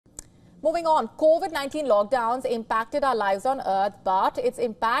Moving on, COVID-19 lockdowns impacted our lives on Earth, but its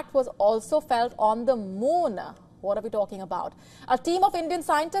impact was also felt on the moon. What are we talking about? A team of Indian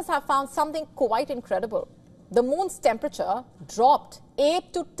scientists have found something quite incredible. The moon's temperature dropped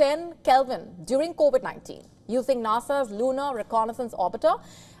 8 to 10 Kelvin during COVID-19. Using NASA's Lunar Reconnaissance Orbiter,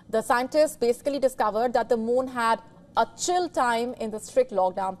 the scientists basically discovered that the moon had a chill time in the strict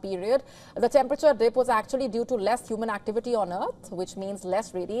lockdown period. The temperature dip was actually due to less human activity on Earth, which means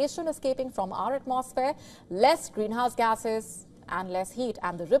less radiation escaping from our atmosphere, less greenhouse gases and less heat.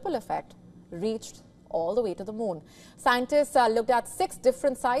 And the ripple effect reached all the way to the moon. Scientists looked at 6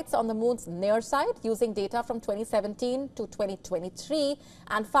 different sites on the moon's near side using data from 2017 to 2023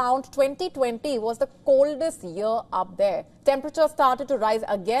 and found 2020 was the coldest year up there. Temperatures started to rise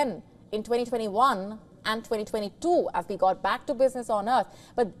again in 2021 and 2022 as we got back to business on Earth.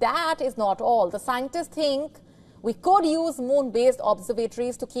 But that is not all. The scientists think we could use moon-based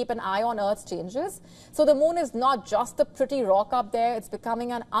observatories to keep an eye on Earth's changes. So the moon is not just a pretty rock up there, it's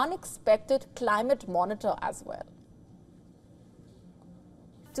becoming an unexpected climate monitor as well.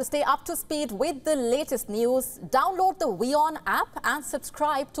 To stay up to speed with the latest news, download the WION app and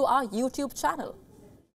subscribe to our YouTube channel.